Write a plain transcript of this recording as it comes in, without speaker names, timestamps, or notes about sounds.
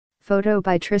Photo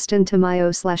by Tristan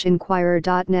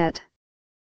Tamayo/Inquirer.net.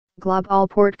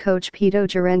 GlobalPort coach Pito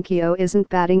Jarencio isn't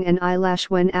batting an eyelash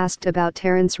when asked about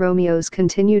Terence Romeo's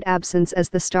continued absence as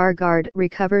the star guard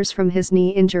recovers from his knee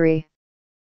injury.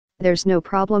 "There's no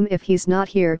problem if he's not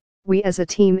here, we as a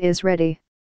team is ready.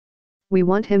 We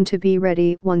want him to be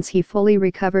ready once he fully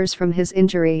recovers from his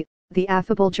injury," the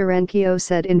affable Jarencio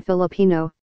said in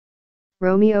Filipino.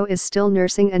 Romeo is still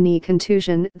nursing a knee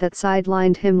contusion that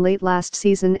sidelined him late last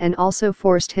season and also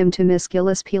forced him to miss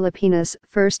Gilas Pilipinas'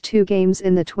 first 2 games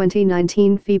in the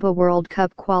 2019 FIBA World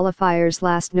Cup qualifiers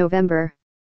last November.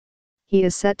 He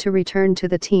is set to return to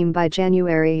the team by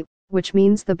January, which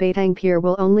means the Batang Pier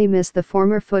will only miss the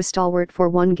former FU stalwart for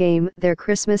 1 game, their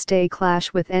Christmas Day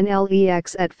clash with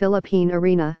NLEX at Philippine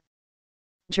Arena.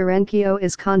 Jarencio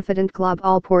is confident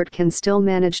GlobalPort can still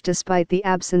manage despite the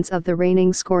absence of the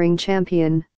reigning scoring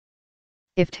champion.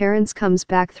 "If Terence comes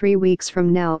back 3 weeks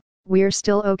from now, we're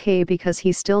still okay because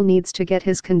he still needs to get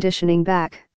his conditioning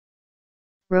back."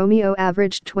 Romeo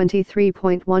averaged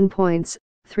 23.1 points,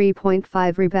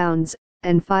 3.5 rebounds,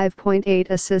 and 5.8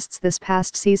 assists this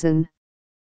past season.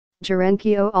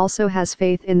 Jarencio also has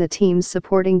faith in the team's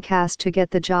supporting cast to get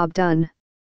the job done.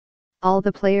 "All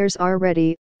the players are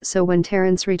ready, so when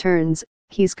Terence returns,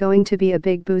 he's going to be a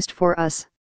big boost for us.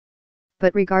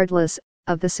 But regardless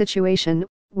of the situation,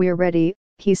 we're ready,"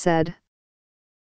 he said.